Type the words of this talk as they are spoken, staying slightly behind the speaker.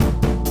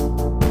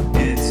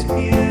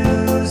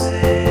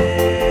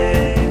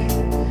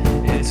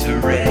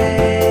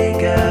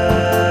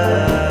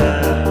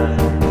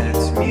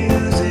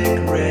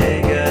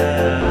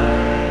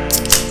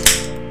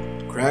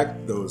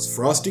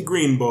Rusty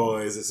Green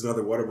Boys. It's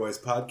another Waterboys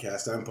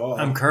podcast. I'm Paul.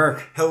 I'm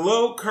Kirk.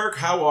 Hello, Kirk.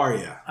 How are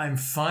you? I'm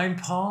fine,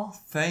 Paul.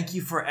 Thank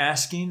you for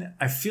asking.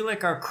 I feel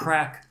like our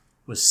crack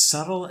was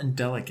subtle and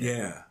delicate.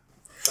 Yeah.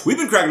 We've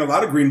been cracking a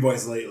lot of Green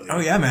Boys lately. Oh,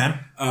 yeah, man.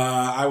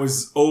 I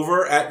was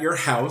over at your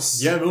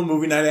house. Yeah, a little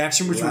movie night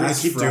action, which we're going to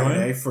keep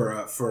Friday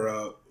doing.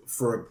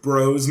 For a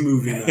bros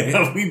movie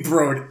night. We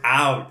broed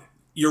out.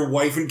 Your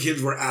wife and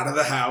kids were out of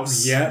the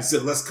house. Yeah. You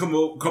said, let's come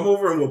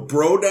over and we'll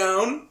bro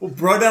down. We'll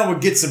bro down, we'll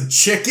get some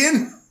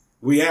chicken.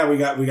 We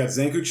got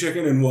Zanku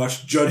chicken and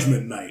watched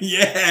Judgment Night.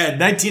 Yeah,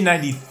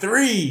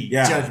 1993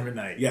 Judgment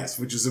Night. Yes,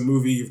 which is a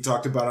movie you've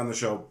talked about on the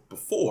show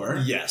before.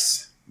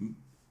 Yes.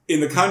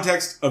 In the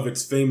context of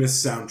its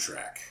famous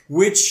soundtrack.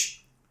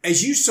 Which,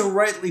 as you so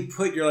rightly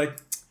put, you're like,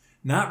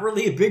 not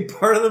really a big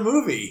part of the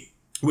movie.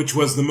 Which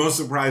was the most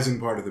surprising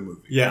part of the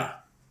movie. Yeah.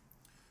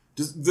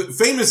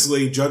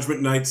 Famously,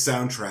 Judgment Night's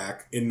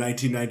soundtrack in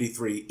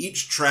 1993,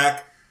 each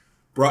track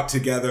brought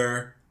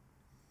together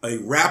a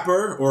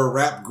rapper or a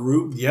rap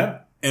group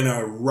and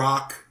a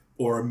rock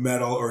or a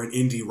metal or an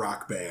indie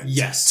rock band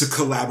to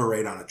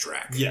collaborate on a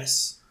track.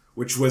 Yes.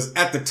 Which was,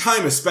 at the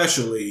time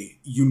especially,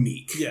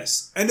 unique.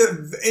 Yes. And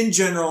in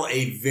general,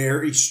 a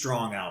very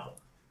strong album.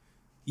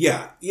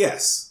 Yeah,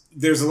 yes.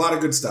 There's a lot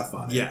of good stuff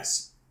on it.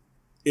 Yes.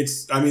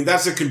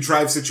 That's a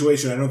contrived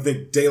situation. I don't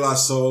think De La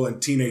Soul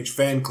and Teenage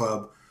Fan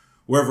Club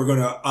were ever going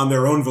to, on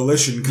their own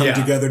volition, come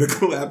together to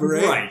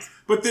collaborate. Right.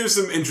 But there's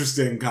some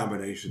interesting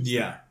combinations.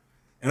 Yeah.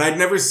 And I'd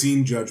never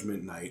seen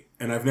Judgment Night,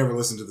 and I've never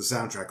listened to the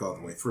soundtrack all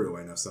the way through.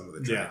 I know some of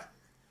the tracks. Yeah.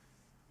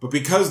 But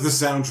because the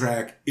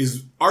soundtrack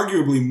is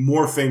arguably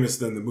more famous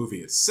than the movie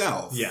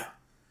itself,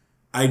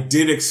 I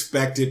did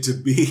expect it to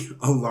be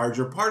a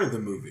larger part of the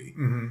movie.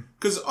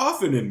 Because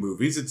often in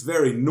movies, it's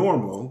very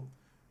normal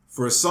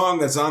for a song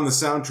that's on the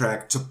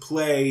soundtrack to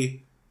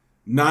play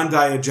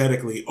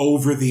non-diegetically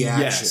over the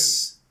action.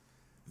 Yes.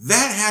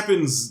 That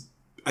happens,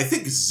 I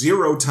think,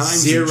 0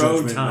 times in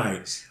Judgment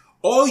Night.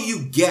 All you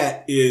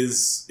get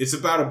is, it's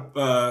about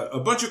a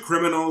bunch of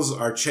criminals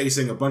are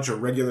chasing a bunch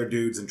of regular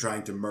dudes and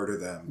trying to murder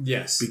them.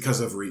 Yes.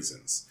 Because of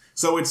reasons.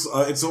 So it's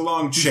a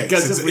long chase.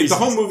 The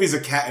whole movie's a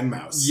cat and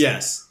mouse.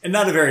 Yes. And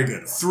not a very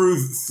good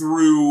one.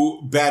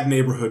 Through bad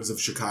neighborhoods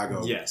of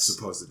Chicago,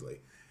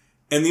 supposedly.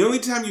 And the only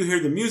time you hear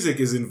the music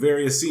is in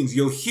various scenes.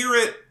 You'll hear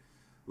it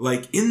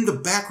like in the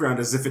background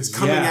as if it's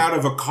coming out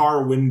of a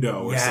car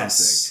window or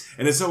something.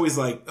 And it's always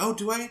like, oh,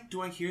 do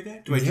I hear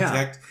that? Do I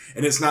detect?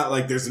 And it's not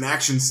like there's an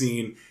action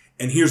scene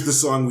and here's the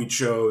song we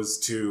chose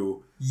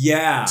to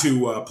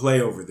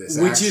play over this.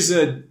 Which is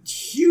a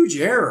huge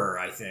error,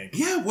 I think.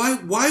 Yeah,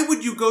 why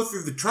would you go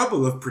through the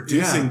trouble of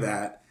producing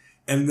that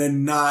and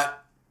then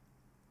not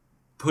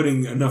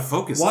putting enough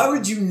focus on it? Why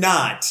would you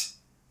not,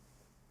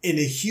 in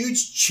a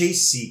huge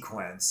chase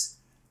sequence,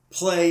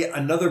 play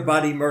Another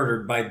Body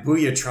Murdered by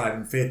Booyah Tribe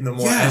and Faith No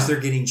More as they're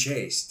getting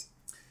chased?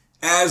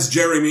 As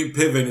Jeremy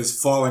Piven is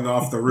falling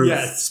off the roof.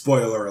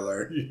 Spoiler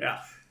alert. Yeah.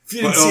 If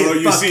you didn't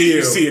see it,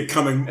 you see it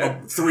coming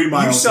 3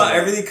 miles away. You saw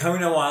everything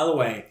coming a mile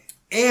away.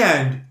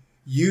 And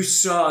you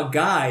saw a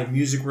guy,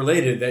 music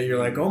related, that you're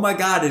like, oh my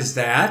God, is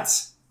that?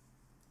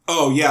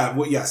 Oh, yeah.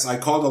 Well, yes, I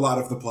called a lot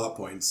of the plot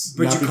points.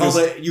 But not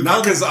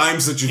because I'm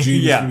such a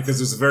genius,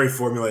 because it's a very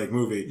formulaic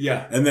movie.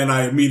 Yeah. And then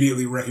I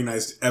immediately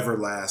recognized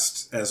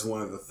Everlast as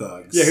one of the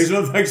thugs. Yeah, he's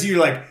one of the thugs. You're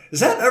like, is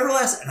that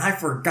Everlast? And I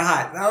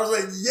forgot. And I was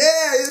like,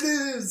 yeah, it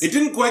is. It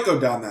didn't quite go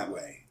down that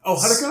way. Oh,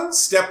 how'd it go?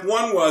 Step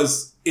 1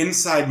 was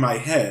inside my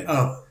head.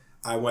 Oh.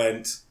 I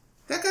went,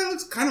 that guy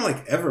looks kind of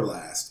like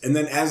Everlast. And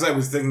then as I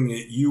was thinking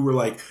it, you were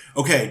like,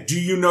 okay, do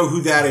you know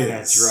who that is?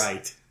 That's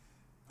right.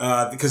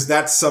 Because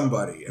that's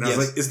somebody. And I was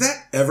like, is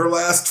that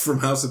Everlast from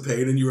House of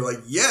Pain? And you were like,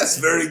 yes,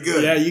 very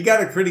good. Yeah, you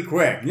got it pretty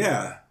quick.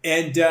 Yeah.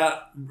 And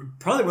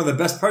probably one of the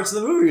best parts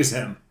of the movie was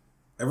him.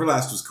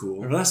 Everlast was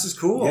cool. Everlast was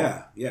cool.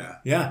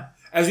 Yeah.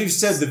 As we've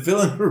said, the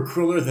villains were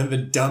cooler than the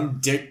dumb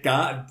dick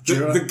guy.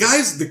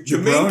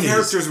 The main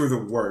characters were the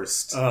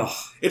worst. Ugh.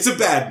 It's a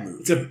bad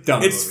movie. It's a dumb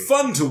movie. It's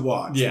fun to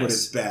watch, but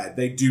it's bad.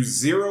 They do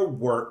zero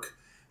work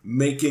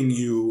making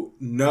you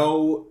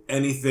know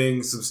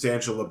anything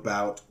substantial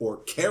about or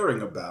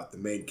caring about the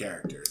main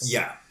characters.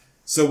 Yeah.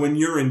 So when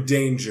you're in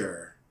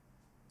danger,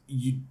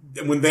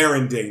 when they're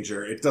in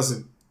danger, it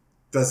doesn't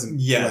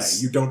play.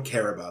 You don't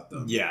care about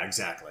them. Yeah,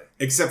 exactly.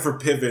 Except for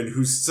Piven,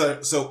 who's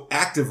so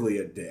actively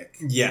a dick.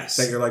 Yes.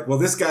 That you're like, well,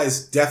 this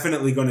guy's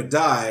definitely going to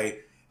die,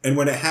 and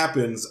when it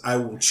happens, I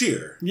will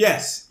cheer.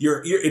 Yes.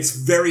 It's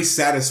very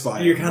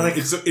satisfying. You're kind of like,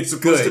 it's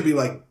supposed to be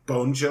like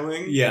bone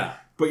chilling. Yeah.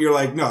 But you're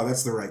like, no,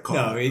 that's the right call.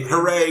 No,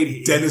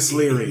 hooray, Dennis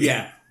Leary.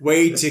 Yeah,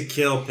 way to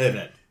kill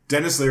Piven.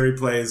 Dennis Leary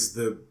plays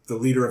the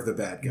leader of the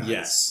bad guys.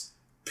 Yes.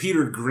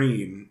 Peter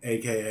Green,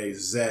 a.k.a.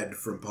 Zed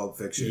from Pulp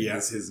Fiction,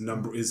 is his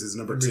number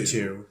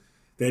two.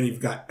 Then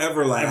you've got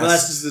Everlast.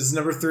 Everlast is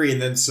number 3,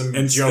 and then some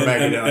Joe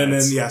Maggie and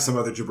then some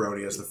other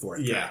jabroni as the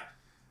 4th guy.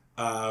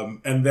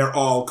 And they're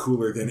all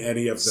cooler than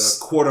any of the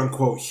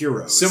quote-unquote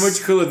heroes. So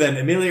much cooler than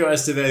Emilio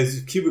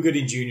Estevez, Cuba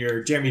Gooding Jr.,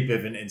 Jeremy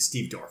Piven, and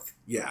Steve Dorff.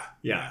 Yeah.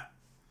 Yeah.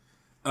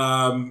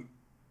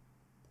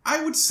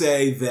 I would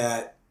say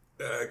that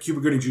Cuba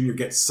Gooding Jr.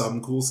 gets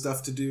some cool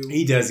stuff to do.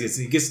 He does.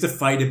 He gets to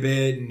fight a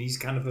bit, and he's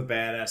kind of a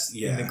badass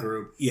in the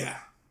group. Yeah.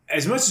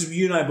 As much as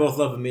you and I both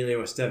love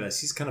Emilio Estevez,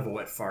 he's kind of a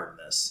wet fart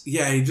in this.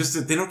 Yeah,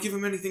 they don't give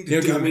him anything to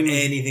do. They don't give him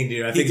anything to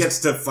do. I think he gets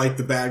to fight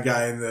the bad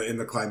guy in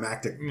the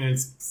climactic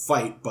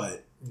fight,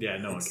 but yeah,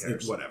 no one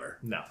cares. Whatever.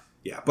 No.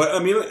 Yeah, but I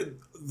mean,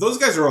 those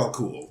guys are all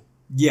cool.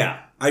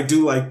 Yeah. I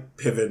do like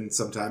Piven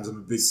sometimes. I'm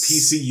a big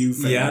PCU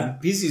fan. Yeah,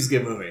 PCU's a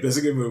good movie. It's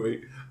a good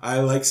movie.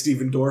 I like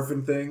Steven Dorff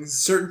and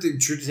things. True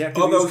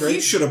Detective. Although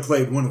he should have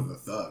played one of the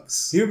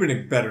thugs. He would have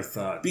been a better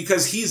thug.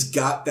 Because he's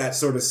got that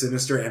sort of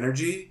sinister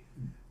energy,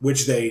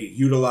 which they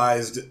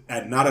utilized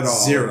not at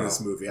all in this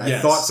movie. I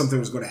thought something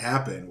was going to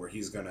happen where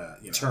he's going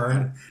to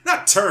turn.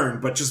 Not turn,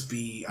 but just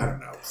be, I don't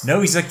know.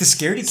 No, he's like the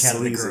scaredy cat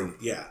of the group.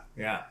 Yeah.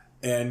 Yeah.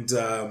 And,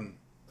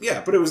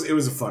 but it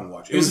was a fun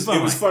watch. It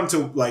was fun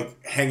to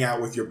like hang out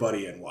with your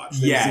buddy and watch.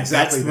 That's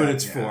what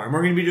it's for. And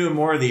we're going to be doing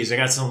more of these. I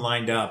got some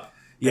lined up.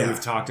 That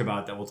we've talked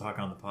about that we'll talk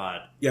on the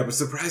pod. Yeah, but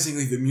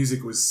surprisingly, the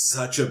music was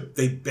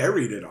they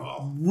buried it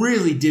all.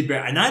 Really did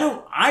bury. And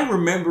I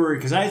remember,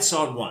 because I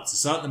saw it once. I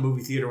saw it in the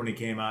movie theater when it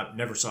came out,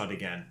 never saw it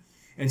again.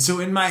 And so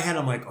in my head,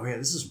 I'm like, oh yeah,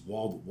 this is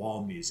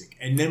wall-to-wall music.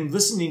 And then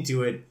listening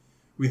to it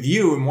with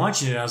you and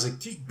watching it, I was like,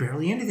 there's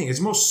barely anything.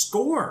 It's most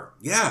score.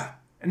 Yeah.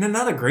 And then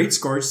not a great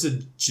score, it's just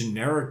a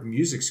generic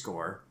music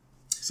score.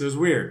 So it was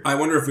weird. I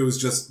wonder if it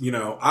was just,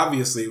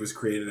 obviously it was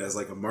created as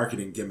like a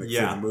marketing gimmick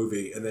for the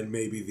movie, and then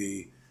maybe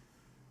the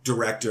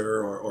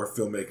director or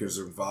filmmakers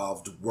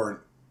involved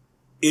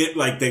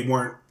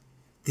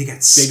they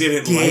got scared. They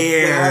didn't like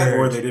that,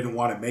 or they didn't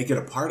want to make it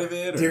a part of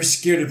it. They're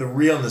scared of the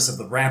realness of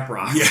the rap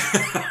rock. Yeah.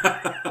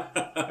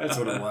 That's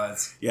what it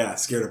was. Yeah,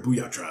 scared of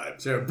Booyah Tribe.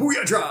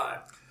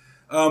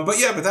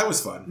 But that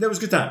was fun. That was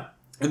a good time.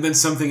 And then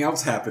something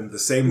else happened the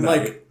same night.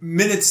 Like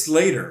minutes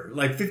later.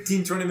 Like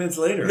 15, 20 minutes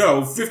later.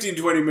 No, 15,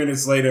 20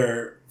 minutes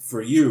later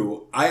for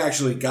you, I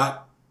actually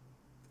got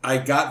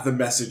the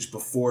message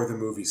before the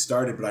movie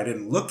started, but I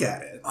didn't look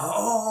at it.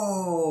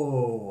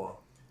 Oh.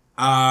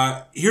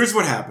 Here's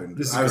what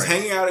happened. I was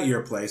hanging out at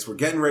your place. We're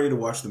getting ready to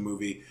watch the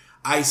movie.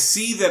 I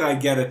see that I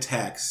get a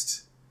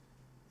text,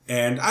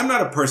 and I'm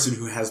not a person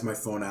who has my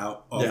phone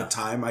out all the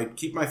time. I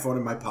keep my phone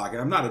in my pocket.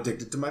 I'm not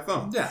addicted to my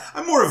phone. Yeah.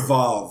 I'm more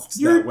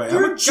evolved that way.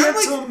 You're a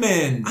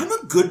gentleman. I'm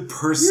a good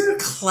person. You're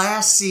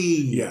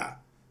classy. Yeah.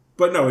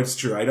 But no, it's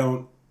true. I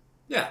don't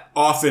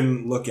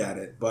often look at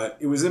it, but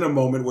it was in a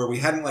moment where we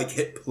hadn't like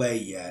hit play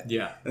yet.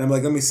 Yeah. And I'm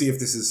like, let me see if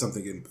this is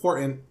something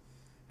important.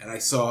 And I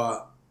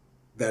saw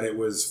that it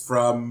was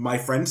from my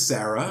friend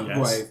Sarah, who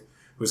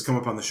has come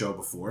up on the show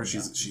before. She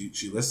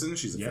listens.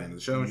 She's a fan of the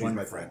show, and she's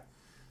my friend.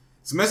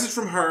 It's a message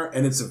from her,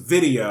 and it's a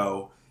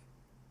video,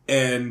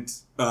 and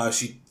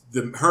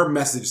her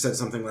message said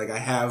something like, I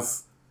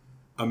have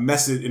an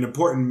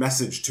important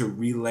message to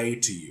relay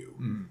to you.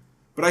 Mm.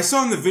 But I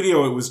saw in the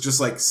video it was just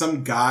like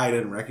some guy I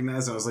didn't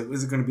recognize. And I was like,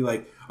 is it going to be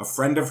like a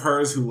friend of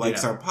hers who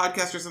likes our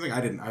podcast or something?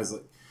 I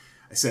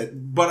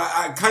said, but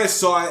I kind of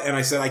saw it and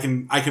I said, I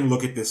can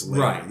look at this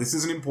later. Right. This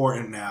isn't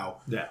important now.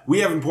 Yeah. We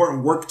have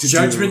important work to do.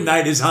 Judgment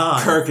night is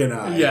on. Kirk and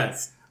I.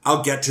 Yes.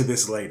 I'll get to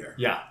this later.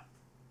 Yeah.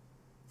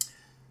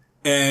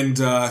 And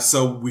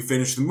so we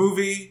finished the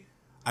movie.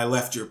 I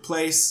left your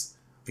place.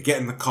 I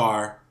get in the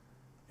car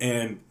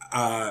and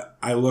I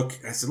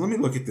said, let me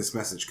look at this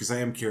message because I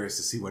am curious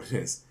to see what it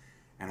is.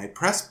 And I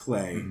press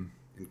play,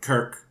 and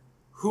Kirk,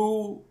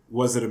 who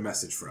was it a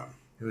message from?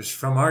 It was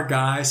from our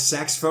guy,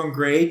 saxophone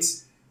great,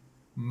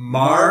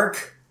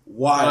 Mark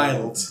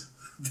Wilde.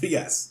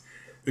 Yes.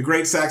 The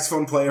great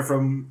saxophone player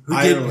from Who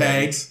Ireland. did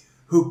Peg,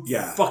 who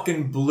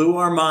fucking blew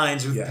our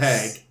minds with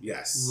Peg.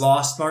 Yes.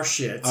 Lost our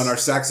shits. On our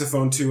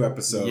Saxophone 2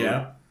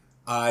 episode,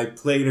 I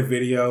played a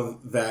video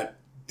that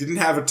didn't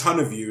have a ton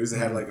of views. It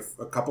had like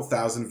a couple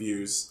thousand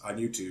views on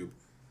YouTube.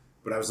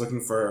 But I was looking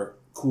for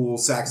cool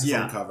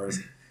saxophone covers.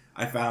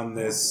 I found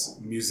this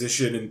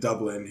musician in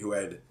Dublin who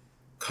had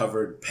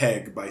covered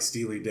Peg by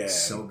Steely Dan.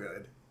 So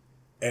good.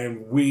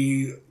 And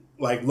we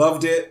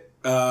loved it.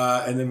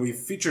 And then we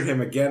featured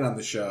him again on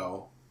the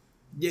show.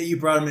 Yeah, you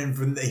brought him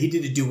in he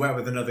did a duet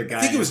with another guy.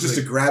 I think it was just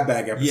a grab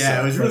bag episode.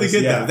 Yeah, it was really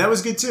good though. That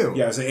was good too.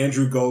 Yeah, it was an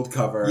Andrew Gold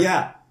cover.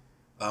 Yeah.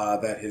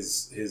 That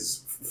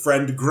his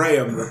friend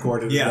Graham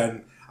recorded. Yeah. And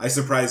then I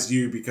surprised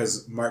you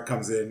because Mark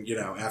comes in,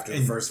 after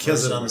the first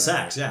kills it on the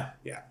sax,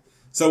 Yeah.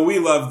 So we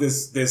love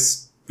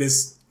this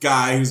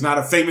guy who's not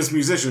a famous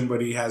musician,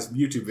 but he has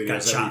YouTube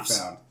videos that we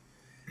found.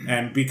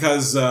 And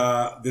because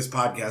this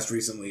podcast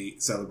recently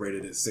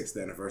celebrated its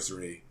 6th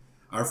anniversary,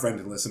 our friend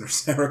and listener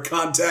Sarah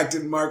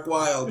contacted Mark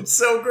Wilde. It's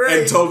so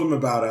great. And told him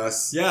about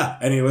us. Yeah.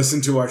 And he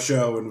listened to our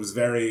show and was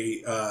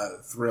very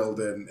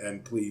thrilled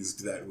and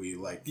pleased that we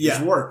liked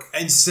his work.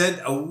 And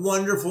sent a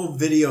wonderful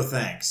video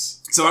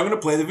thanks. So I'm going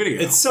to play the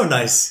video. It's so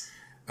nice.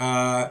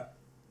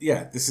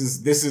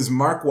 This is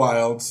Mark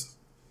Wilde,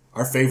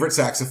 our favorite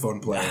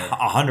saxophone player.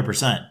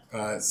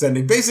 100%.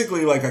 Sending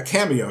basically like a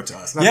cameo to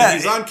us. Not that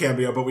he's on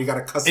Cameo, but we got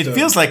a custom. It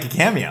feels like a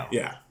cameo.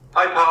 Yeah.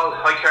 Hi Paul,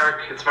 hi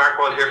Kirk, it's Mark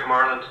Wilde here from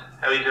Ireland.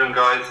 How are you doing,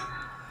 guys?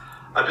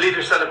 I believe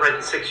you're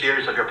celebrating 6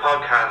 years of your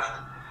podcast.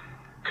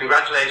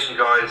 Congratulations,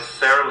 guys.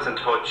 Sarah was in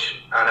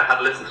touch, and I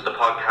had listened to the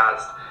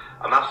podcast.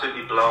 I'm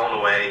absolutely blown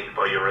away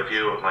by your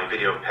review of my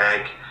video of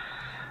Peg.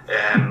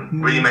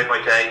 Really made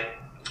my day.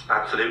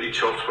 Absolutely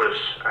chuffed with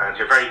it, and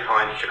you're very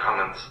kind with your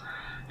comments.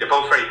 You're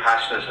both very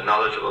passionate and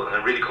knowledgeable, and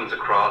it really comes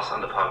across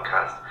on the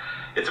podcast.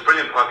 It's a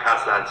brilliant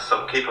podcast, lads,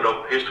 so keep it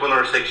up. Here's to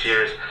another 6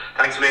 years.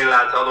 Thanks a million,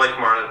 lads, all the way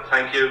from Ireland.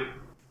 Thank you.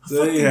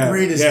 So,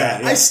 great is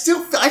that? Yeah.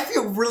 I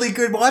feel really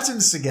good watching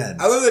this again.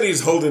 I love that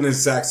he's holding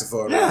his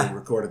saxophone when he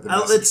recorded the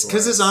message. It's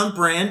because it's on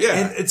brand,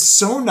 and it's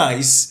so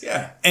nice.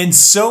 Yeah. And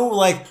so,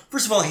 like,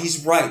 first of all,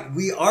 he's right.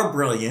 We are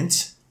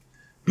brilliant.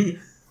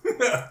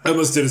 I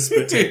almost did a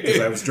spit take because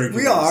I was drinking.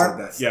 We are.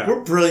 That. Yeah.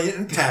 We're brilliant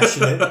and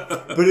passionate.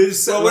 But it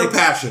is so, we're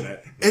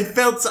passionate. It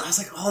felt, I was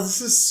like, oh, this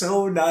is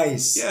so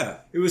nice. Yeah.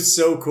 It was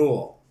so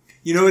cool.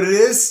 You know what it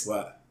is?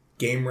 What?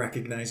 Game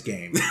recognized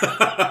game.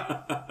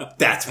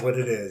 That's what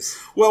it is.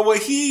 Well,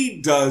 what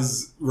he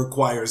does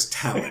requires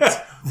talent.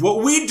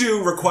 What we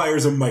do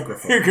requires a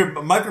microphone.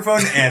 A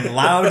microphone and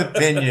loud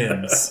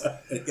opinions.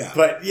 Yeah.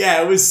 But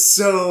yeah, it was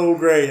so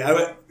great.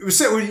 It was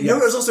so, you know,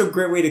 it was also a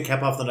great way to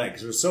cap off the night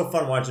because it was so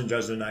fun watching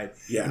Judgment Night.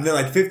 Yeah. And then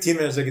like 15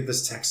 minutes I get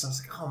this text. And I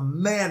was like, oh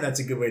man, that's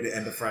a good way to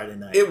end a Friday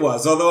night. It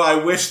was. Although I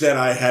wish that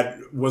I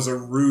was a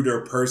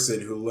ruder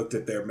person who looked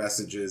at their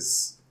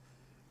messages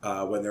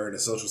when they're in a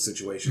social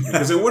situation,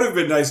 because it would have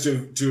been nice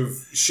to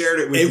have shared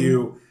it with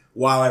you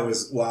while I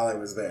was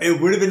there. It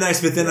would have been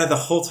nice, but then the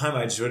whole time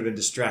I just would have been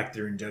distracted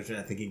during Judgment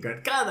Night thinking,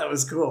 God, that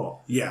was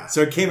cool. Yeah.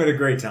 So it came at a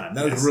great time.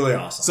 That was really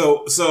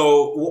awesome.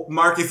 So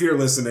Mark, if you're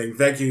listening,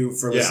 thank you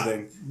for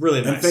listening.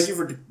 Really nice. And thank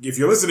you if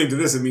you're listening to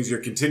this, it means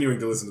you're continuing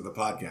to listen to the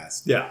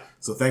podcast. Yeah.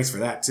 So thanks for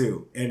that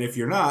too. And if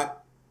you're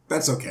not,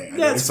 that's okay. I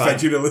don't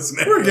expect you to listen.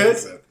 We're good.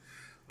 Episode.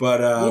 But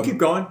we'll keep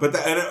going. But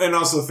and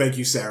also thank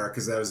you, Sarah,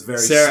 because that was very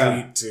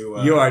sweet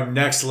to. You are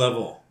next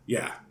level.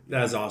 Yeah,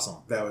 that was awesome.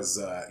 That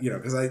was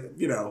because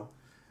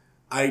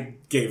I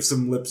gave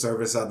some lip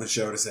service on the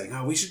show to saying,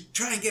 oh, we should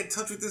try and get in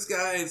touch with this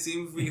guy and see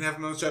if we can have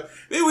him on the show.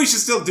 Maybe we should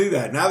still do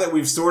that now that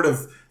we've sort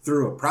of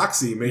through a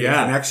proxy made a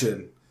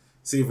connection.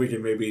 See if we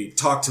can maybe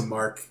talk to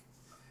Mark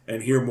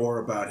and hear more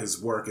about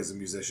his work as a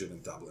musician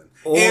in Dublin.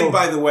 Oh, and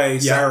by the way,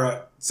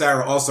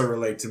 Sarah also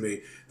relayed to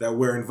me that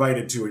we're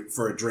invited to it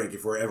for a drink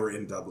if we're ever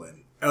in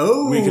Dublin.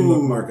 Oh. We can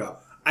look Mark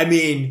up. I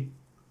mean,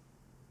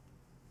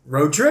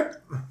 road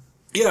trip?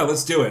 Yeah,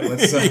 let's do it.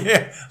 Let's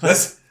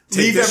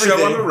take the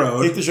show on the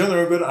road. Take the show on the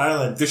road, go to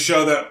Ireland. The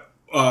show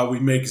that we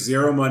make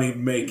zero money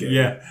making.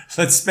 Yeah.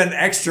 Let's spend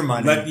extra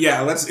money.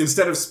 Let's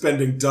instead of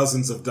spending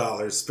dozens of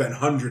dollars, spend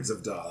hundreds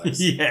of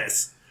dollars.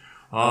 Yes.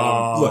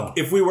 Look,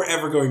 if we were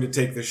ever going to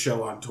take this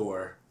show on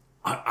tour,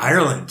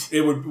 Ireland,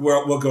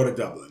 we'll go to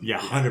Dublin. Yeah,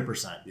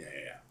 100%. Yeah.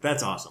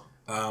 That's awesome.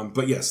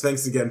 But yes,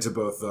 thanks again to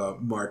both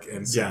Mark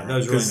and Sarah. Yeah, that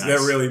was really nice. That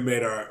really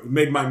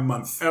made my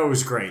month. It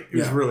was great. It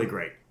was really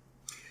great.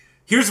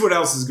 Here's what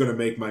else is going to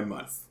make my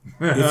month.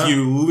 If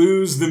you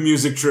lose the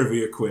music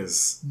trivia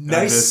quiz.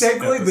 Nice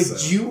segue,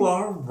 but you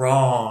are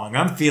wrong.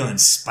 I'm feeling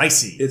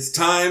spicy. It's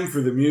time for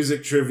the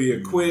music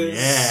trivia quiz.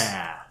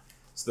 Yeah.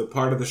 It's the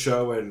part of the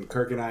show when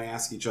Kirk and I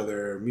ask each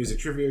other music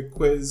trivia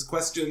quiz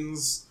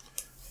questions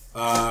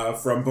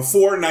from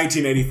before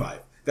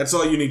 1985. That's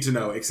all you need to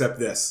know, except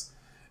this.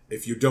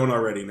 If you don't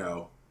already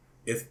know,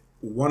 if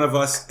one of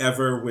us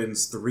ever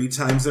wins 3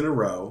 times in a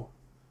row,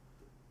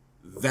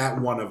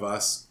 that one of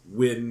us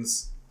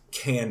wins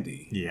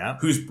candy. Yeah.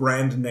 Whose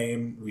brand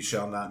name we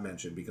shall not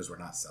mention because we're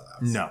not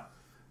sellouts. No.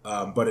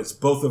 But it's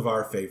both of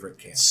our favorite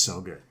candy. So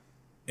good.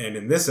 And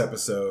in this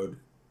episode,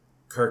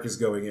 Kirk is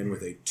going in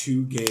with a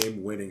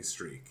 2-game winning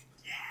streak.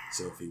 Yeah.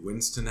 So if he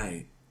wins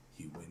tonight,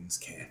 he wins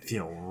candy.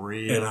 Feel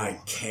real. And I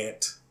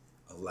can't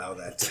allow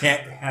that to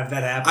Can't have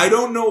that happen. I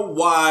don't know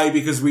why,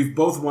 because we've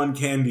both won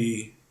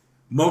candy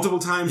multiple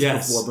times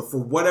before, but for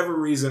whatever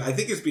reason, I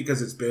think it's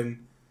because it's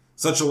been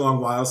such a long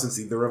while since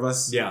either of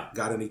us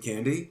got any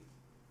candy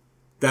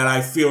that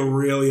I feel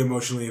really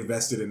emotionally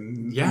invested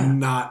in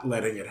not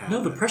letting it happen.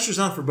 No, the pressure's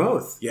on for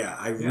both. Yeah,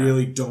 I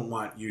really don't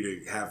want you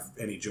to have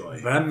any joy.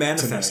 But I'm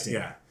manifesting.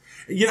 Tonight.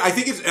 Yeah. I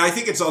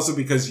think it's also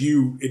because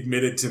you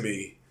admitted to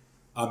me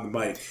on the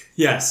mic.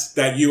 Yes.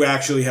 That you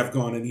actually have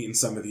gone and eaten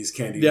some of these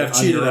candies. Yeah, I've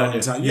cheated on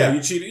you. Yeah,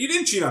 you cheated. You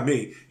didn't cheat on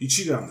me. You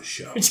cheated on the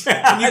show.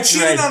 And you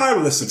cheated on our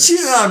listeners. You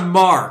cheated on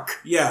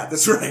Mark. Yeah,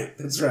 that's right.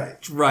 That's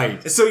right.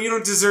 Right. So you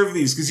don't deserve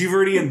these because you've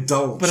already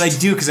indulged. But I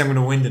do because I'm going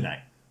to win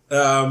tonight.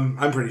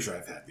 I'm pretty sure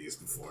I've had these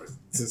before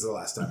since the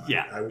last time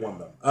I won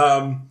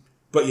them.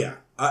 But yeah,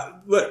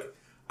 look,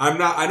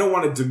 I don't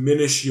want to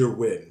diminish your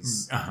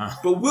wins.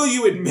 But will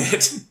you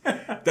admit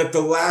that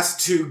the last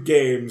 2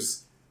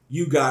 games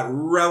you got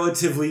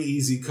relatively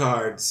easy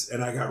cards,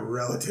 and I got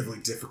relatively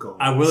difficult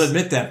ones? I will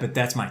admit that, but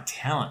that's my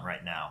talent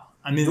right now.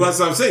 I mean, well,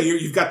 that's what I'm saying.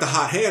 You've got the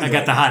hot hand. I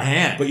got the hot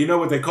hand. But you know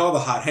what they call the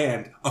hot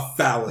hand? A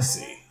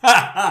fallacy.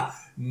 No.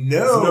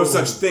 There's no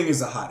such thing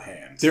as a hot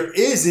hand. There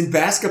is in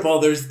basketball.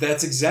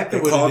 That's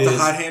exactly what it is. They call it the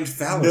hot hand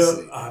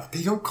fallacy. No,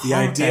 they don't call the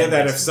it idea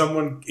that if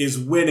someone is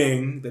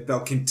winning, that they'll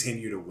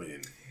continue to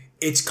win.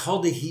 It's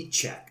called a heat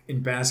check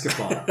in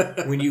basketball.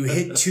 When you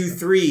hit 2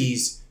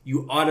 threes,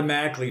 you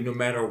automatically, no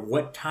matter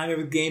what time of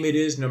a game it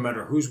is, no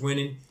matter who's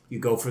winning, you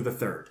go for the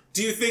third.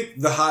 Do you think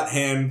the hot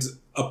hand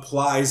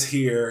applies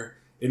here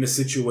in a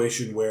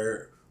situation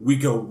where we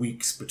go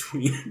weeks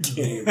between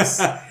games?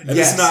 And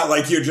it's not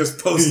like you're just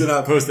posting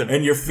up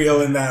and you're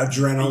feeling that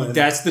adrenaline.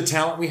 That's the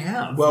talent we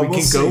have. Well, we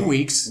can see. go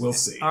weeks. We'll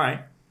see. All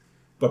right.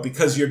 But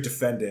because you're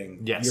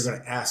defending, yes. you're going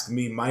to ask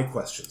me my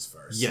questions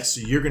first. Yes,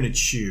 so you're going to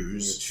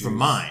choose from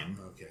mine.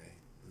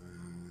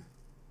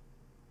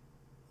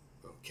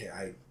 Okay.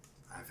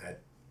 I've had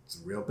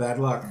some real bad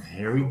luck.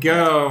 Here we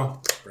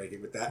go. Break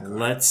it with that card.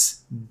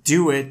 Let's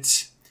do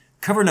it.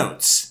 Cover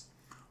notes.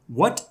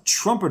 What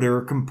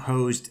trumpeter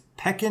composed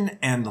Peckin'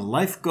 and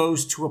Life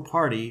Goes to a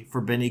Party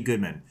for Benny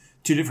Goodman?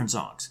 2 different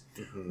songs.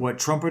 Mm-hmm. What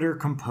trumpeter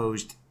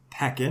composed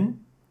Peckin'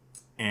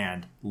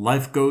 and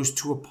Life Goes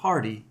to a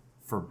Party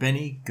for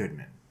Benny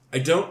Goodman? I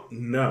don't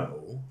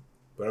know,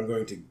 but I'm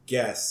going to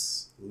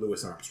guess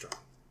Louis Armstrong.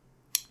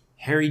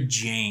 Harry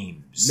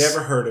James.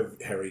 Never heard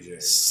of Harry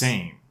James.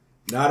 Same.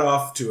 Not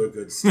off to a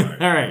good start.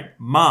 All right,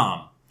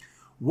 Mom.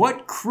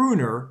 What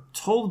crooner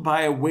told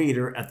by a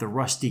waiter at the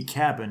Rusty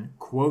Cabin,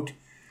 quote,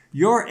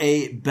 "You're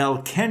a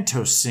bel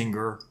canto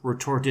singer,"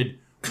 retorted,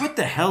 "What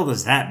the hell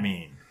does that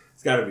mean?"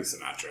 It's got to be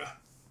Sinatra.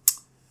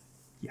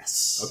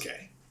 Yes.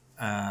 Okay.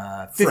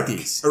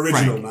 50s.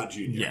 Original, Frank. not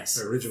junior. Yes.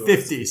 Original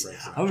 50s.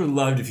 I would have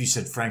loved if you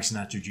said Frank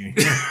Sinatra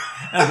Jr.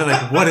 I'd be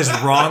like, what is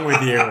wrong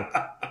with you?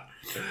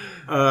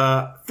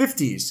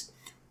 50s.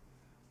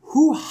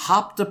 Who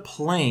hopped a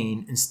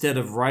plane instead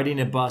of riding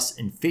a bus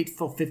in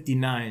Fateful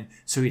 59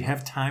 so he'd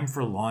have time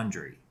for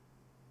laundry?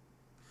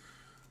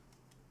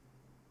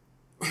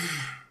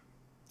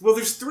 Well,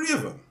 there's 3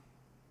 of them.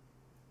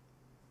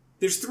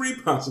 There's 3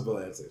 possible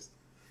answers.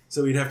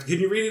 So we'd have to... Can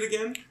you read it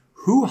again?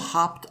 Who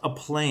hopped a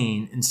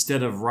plane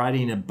instead of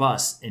riding a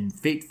bus in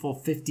Fateful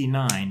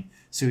 59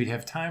 so he'd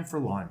have time for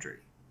laundry?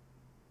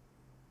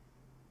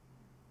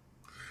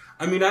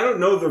 I mean, I don't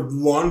know the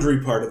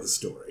laundry part of the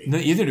story. No,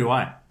 either do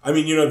I. I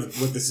mean, you know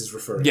what this is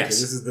referring yes.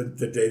 to. This is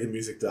the day the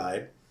music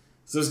died.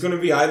 So it's going to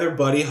be either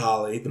Buddy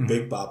Holly, the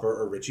Big Bopper,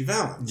 or Richie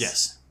Valens.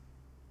 Yes.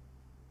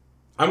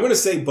 I'm going to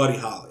say Buddy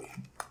Holly.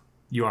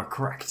 You are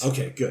correct.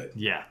 Okay, good.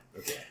 Yeah.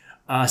 Okay.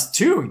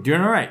 2,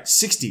 doing all right.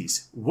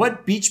 60s.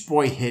 What Beach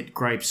Boy hit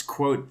gripes,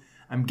 quote,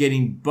 "I'm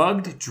getting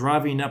bugged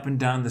driving up and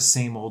down the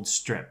same old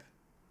strip"?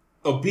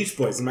 Oh, Beach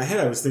Boys. In my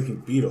head, I was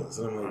thinking Beatles.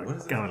 And I'm like, what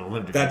is that? I would have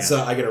lived it. That's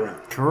I Get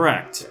Around.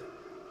 Correct.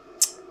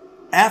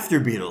 After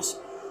Beatles.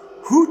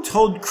 Who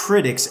told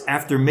critics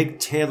after Mick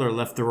Taylor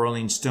left the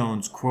Rolling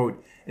Stones,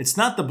 quote, "It's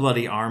not the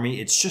Bloody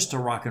Army, it's just a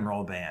rock and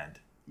roll band"?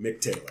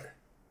 Mick Taylor.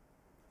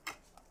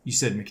 You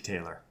said Mick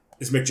Taylor.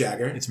 It's Mick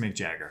Jagger? It's Mick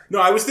Jagger.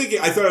 No, I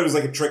thought it was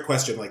like a trick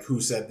question, like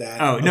who said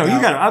that? Oh, no, you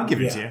got it. I'll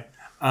give it to you. Wait,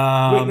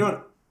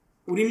 no.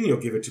 What do you mean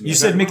you'll give it to me?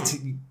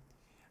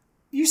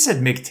 You said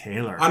Mick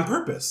Taylor. On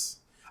purpose.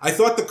 I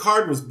thought the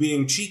card was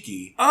being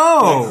cheeky.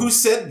 Oh. Like, who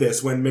said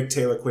this when Mick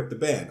Taylor quit the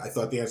band? I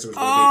thought the answer was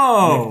going to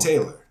be Mick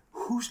Taylor.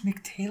 Who's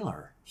Mick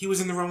Taylor? He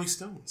was in the Rolling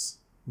Stones.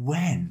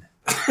 When?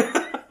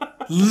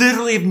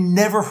 Literally have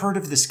never heard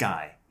of this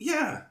guy.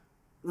 Yeah.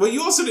 Well,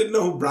 you also didn't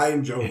know who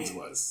Brian Jones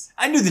was.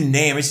 I knew the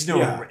name. I just know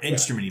what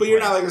instrument he But played.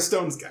 you're not like a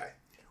Stones guy.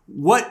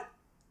 What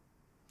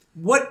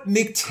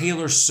Mick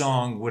Taylor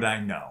song would I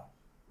know?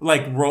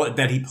 Like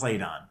that he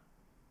played on?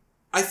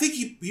 I think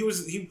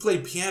he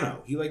played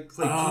piano. He played keys.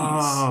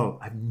 Oh,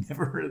 I've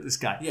never heard of this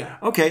guy. Yeah.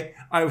 Okay.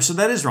 All right, so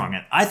that is wrong.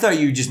 I thought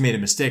you just made a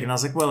mistake, and I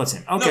was like, well, it's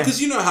him. Okay. No,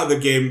 because you know how the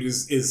game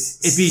is.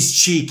 If he's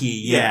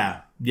cheeky,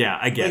 yeah. Yeah,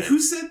 I get it. Who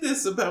said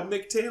this about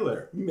Mick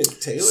Taylor?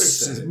 Mick Taylor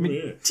said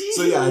it.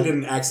 So yeah, I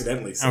didn't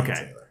accidentally say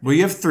Taylor. Well,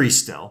 you have 3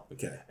 still.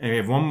 Okay. And we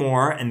have 1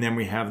 more, and then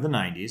we have the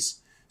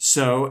 90s.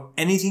 So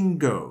anything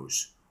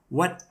goes.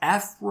 What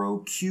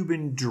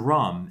Afro-Cuban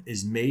drum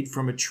is made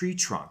from a tree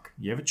trunk?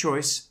 You have a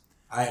choice.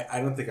 I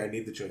don't think I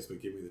need the choice,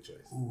 but give me the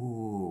choice.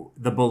 Ooh.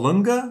 The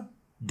Balunga,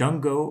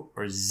 Dungo,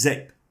 or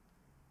Zape?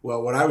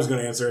 Well, what I was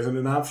going to answer isn't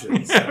an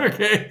option. So.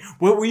 Okay.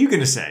 What were you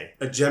going to say?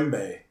 A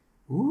djembe.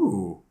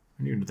 Ooh.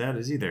 I don't even know what that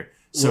is either.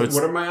 So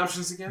what are my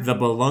options again? The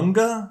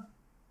Balunga,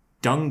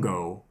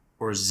 Dungo,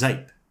 or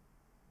Zape?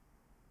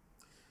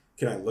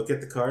 Can I look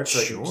at the cards so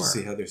I can just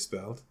Sure. see how they're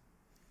spelled?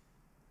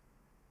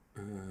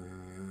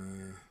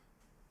 I'm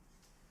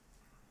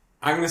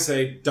going to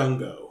say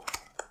Dungo.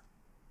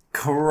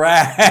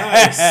 Correct.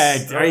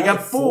 Nice. All right, you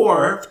got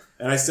 4.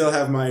 And I still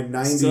have my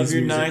 90s Still have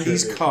your music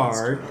 90s trivia.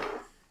 card.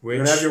 You're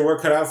going to have your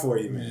work cut out for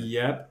you, man.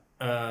 Yep.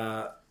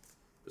 The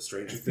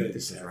Stranger Things.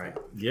 This is right.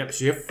 Yep.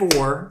 So you have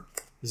 4.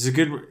 This is a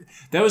good.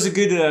 That was a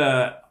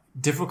good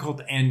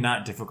difficult and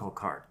not difficult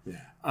card.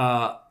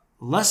 Yeah.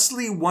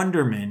 Leslie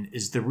Wonderman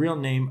is the real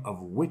name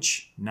of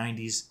which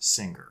 90s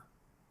singer?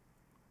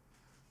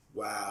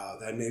 Wow,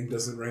 that name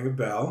doesn't ring a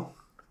bell.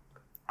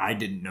 I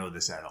didn't know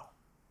this at all.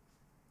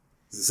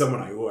 Is it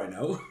someone who I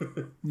know?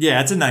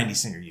 Yeah, it's a 90s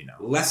singer you know.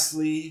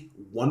 Leslie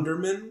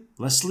Wonderman?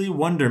 Leslie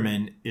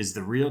Wonderman is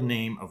the real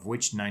name of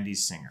which 90s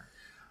singer?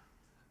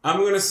 I'm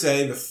going to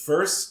say the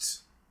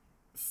first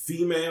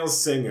female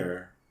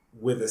singer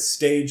with a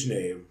stage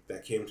name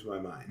that came to my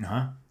mind.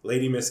 Uh-huh.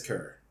 Lady Miss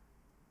Kerr.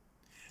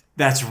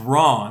 That's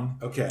wrong.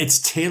 Okay. It's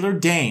Taylor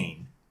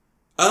Dane.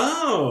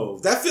 Oh,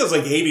 that feels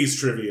like 80s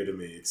trivia to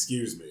me.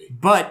 Excuse me.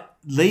 But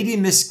Lady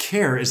Miss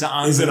Care is an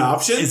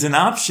option? Is an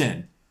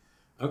option.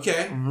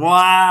 Okay.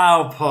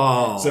 Wow,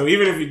 Paul. So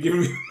even if you'd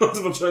given me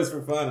multiple choice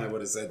for fun, I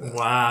would have said that.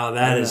 Wow,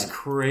 that is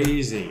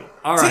crazy.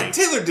 All right.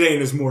 Taylor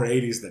Dane is more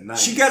 80s than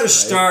 90s. She got her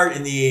start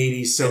in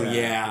the 80s, so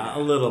yeah, a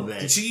little bit.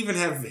 Did she even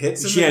have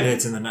hits? She had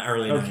hits in the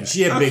early 90s.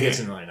 She had big hits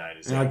in the early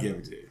 90s. Yeah. I'll give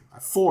it to you.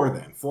 4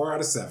 then. 4 out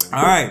of 7.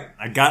 All right.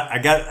 I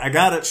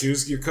got it.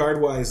 Choose your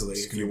card wisely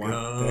if you want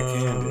that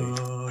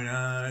candy.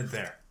 Right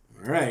there.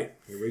 All right.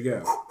 Here we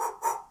go.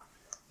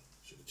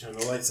 Should have turned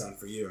the lights on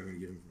for you. I'm going to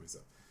give them for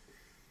myself.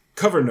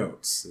 Cover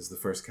notes is the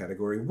first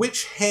category.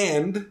 Which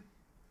hand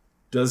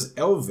does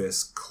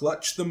Elvis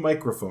clutch the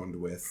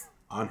microphone with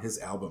on his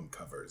album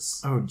covers?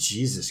 Oh,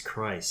 Jesus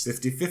Christ.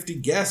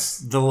 50-50 guess.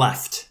 The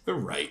left. The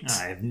right.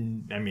 I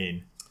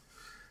mean...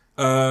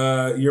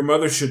 your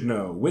mother should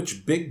know.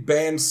 Which big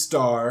band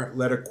star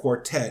led a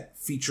quartet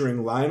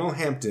featuring Lionel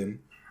Hampton,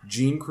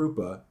 Gene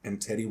Krupa,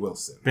 and Teddy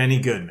Wilson? Benny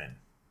Goodman.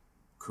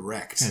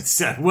 Correct.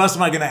 Who else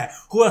am I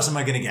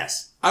gonna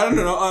guess? I don't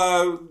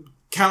know.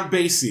 Count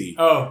Basie.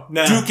 Oh,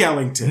 no. Duke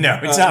Ellington. No,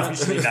 it's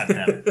obviously not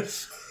them.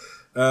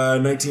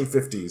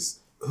 1950s.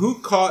 Who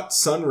caught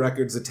Sun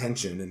Records'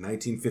 attention in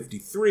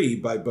 1953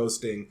 by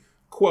boasting,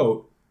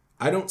 quote,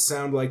 "I don't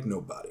sound like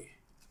nobody"?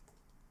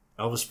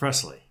 Elvis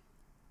Presley.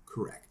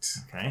 Correct.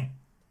 Okay.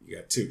 You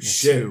got 2.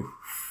 Yeah,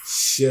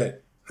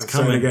 Shit. I'm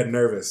starting to get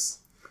nervous.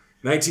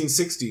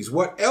 1960s.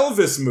 What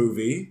Elvis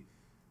movie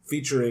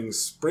featuring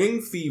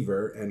Spring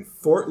Fever and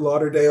Fort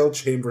Lauderdale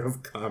Chamber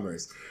of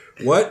Commerce?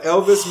 What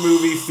Elvis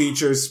movie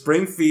features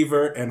Spring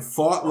Fever and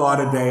Fort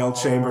Lauderdale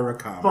Chamber of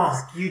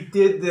Commerce? Fuck, you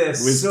did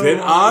this. We've been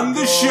on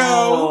the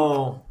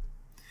show.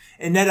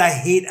 And then I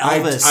hate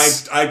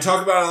Elvis. I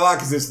talk about it a lot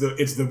because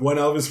it's the one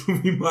Elvis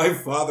movie my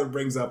father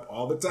brings up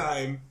all the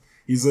time.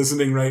 He's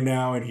listening right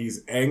now and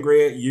he's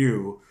angry at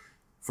you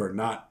for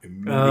not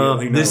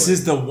immediately knowing. This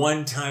is the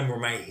one time where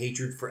my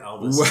hatred for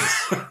Elvis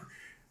has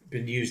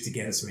been used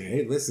against me.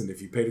 Hey, listen,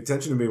 if you paid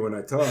attention to me when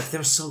I talked. That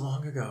was so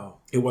long ago.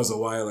 It was a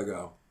while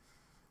ago.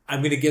 I'm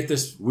going to get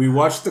this. We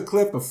watched the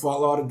clip of Fort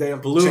Lauderdale.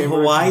 Blue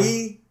Chamber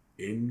Hawaii?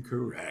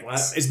 Incorrect.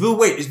 What? Is Blue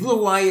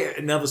Hawaii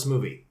an Elvis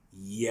movie?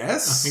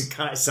 Yes.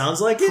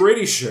 Sounds like it.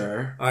 Pretty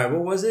sure. All right,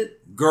 what was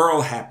it?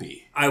 Girl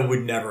Happy. I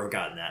would never have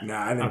gotten that.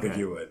 Nah, I didn't think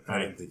you would. I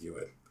didn't think you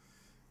would.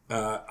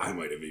 I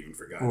might have even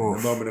forgotten in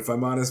a moment if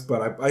I'm honest,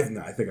 but I think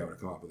I would have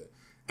come up with it.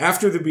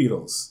 After the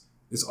Beatles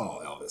is all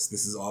Elvis.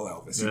 This is all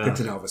Elvis. You picked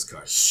an Elvis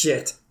card.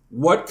 Shit.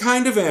 What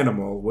kind of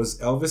animal was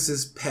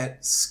Elvis's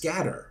pet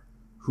Scatter,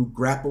 who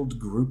grappled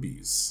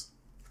groupies?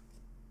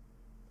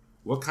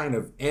 What kind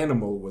of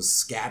animal was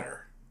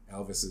Scatter,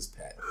 Elvis's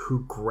pet?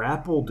 Who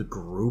grappled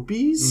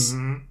groupies?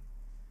 Mm-hmm.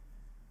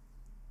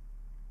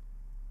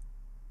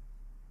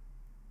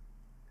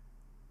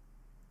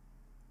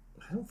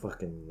 I don't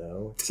fucking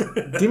know.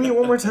 Give me it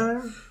one more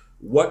time.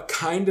 What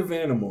kind of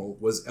animal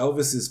was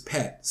Elvis's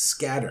pet,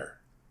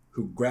 Scatter,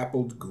 who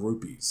grappled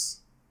groupies?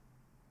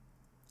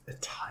 A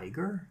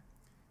tiger?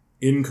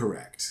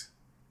 Incorrect.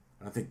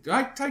 I think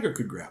tiger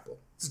could grapple.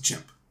 It's a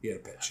chimp. He had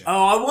a pet chimp.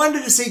 Oh, I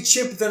wanted to say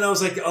chimp, but then I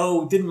was like,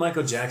 oh, didn't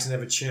Michael Jackson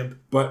have a chimp?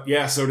 But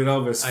yeah, so did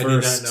Elvis I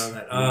first. did not know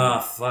that.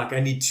 Oh, fuck. I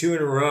need 2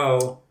 in a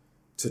row.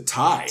 To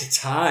tie.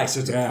 So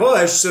it's a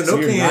push, so no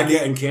you're candy. Not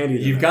getting candy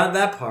tonight. You've got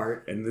that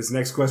part. And this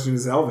next question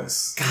is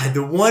Elvis. God,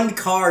 the one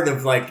card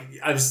of like,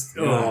 I was,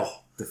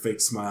 The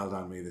fate smiled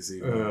on me this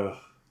evening.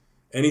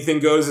 Anything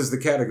goes is the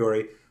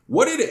category.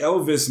 What did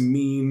Elvis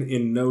mean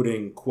in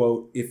noting,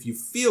 quote, "If you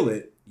feel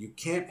it, you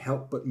can't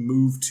help but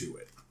move to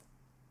it"?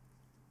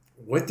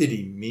 What did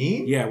he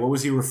mean? Yeah, what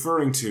was he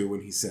referring to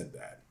when he said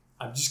that?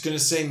 I'm just going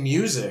to say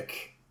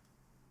music.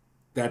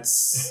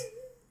 That's...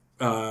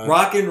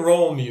 rock and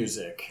roll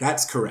music.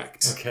 That's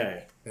correct.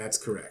 Okay. That's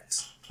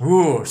correct.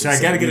 Ooh, so I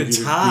got to get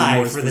a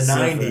tie for the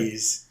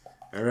 90s.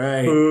 All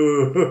right.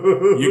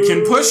 You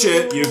can push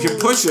it. You can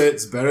push it.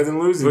 It's better than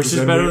losing. Push is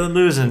better than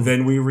losing.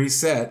 Then we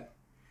reset.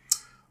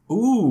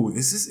 Ooh,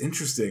 this is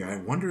interesting. I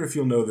wonder if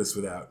you'll know this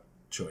without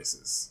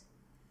choices.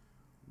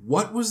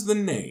 What was the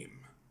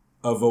name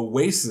of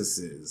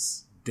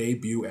Oasis's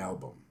debut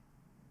album?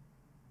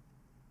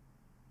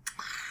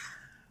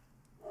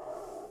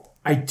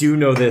 I do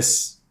know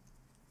this.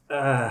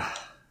 I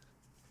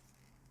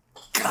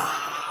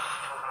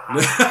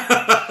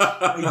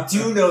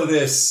do know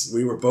this.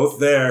 We were both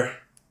there.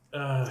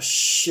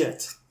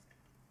 Shit.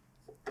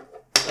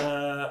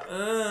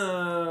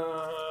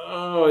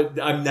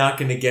 I'm not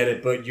going to get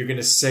it, but you're going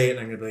to say it, and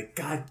I'm going to be like,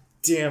 God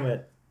damn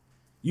it.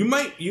 You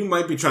might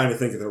be trying to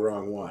think of the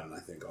wrong one, I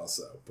think,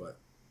 also, but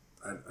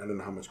I don't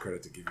know how much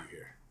credit to give you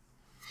here.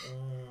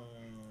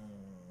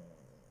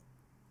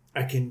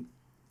 I can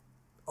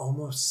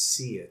almost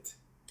see it.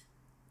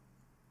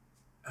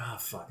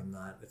 Fuck,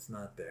 it's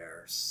not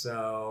there.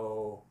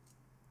 So,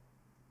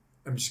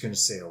 I'm just going to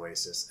say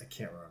Oasis. I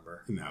can't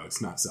remember. No,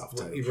 it's not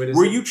self-titled.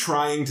 Were you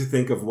trying to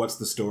think of What's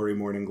the Story,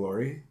 Morning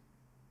Glory?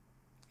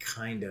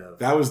 Kind of.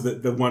 That was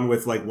the one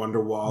with, like,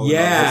 Wonderwall.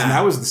 Yeah. And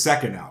that was the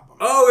second album.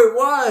 Oh, it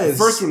was. The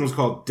first one was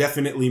called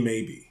Definitely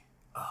Maybe.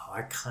 Oh,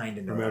 I kind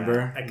of know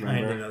Remember? that. I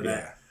kind of know that.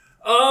 Yeah.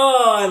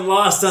 Oh, I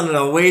lost on an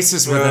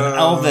Oasis with an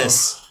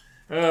Elvis.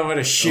 Oh, what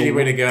a shitty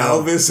way to go.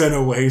 Elvis and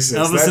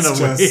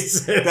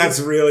Oasis.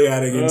 That's really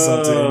adding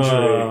insult to injury.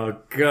 Oh,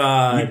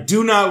 God. You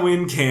do not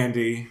win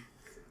candy.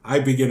 I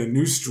begin a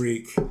new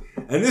streak.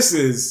 And this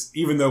is,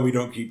 even though we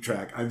don't keep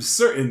track, I'm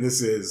certain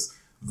this is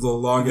the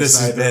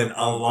longest of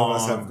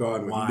us have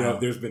gone with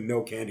there's been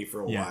no candy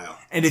for a while.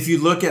 And if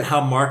you look at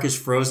how Mark is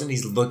frozen,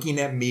 he's looking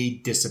at me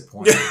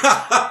disappointed.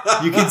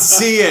 You can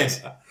see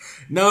it.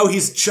 No,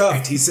 he's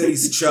chuffed. He said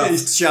he's chuffed.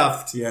 He's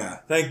chuffed. Yeah.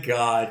 Thank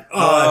God.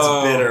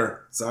 Oh, that's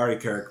bitter. Sorry,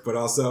 Kirk, but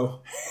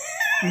also,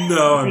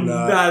 no, I'm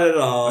not. Not at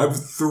all. I'm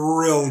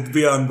thrilled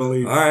beyond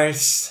belief. All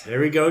right, here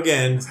we go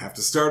again. Have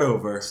to start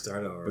over.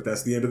 But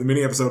that's the end of the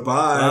mini episode.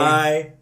 Bye. Bye.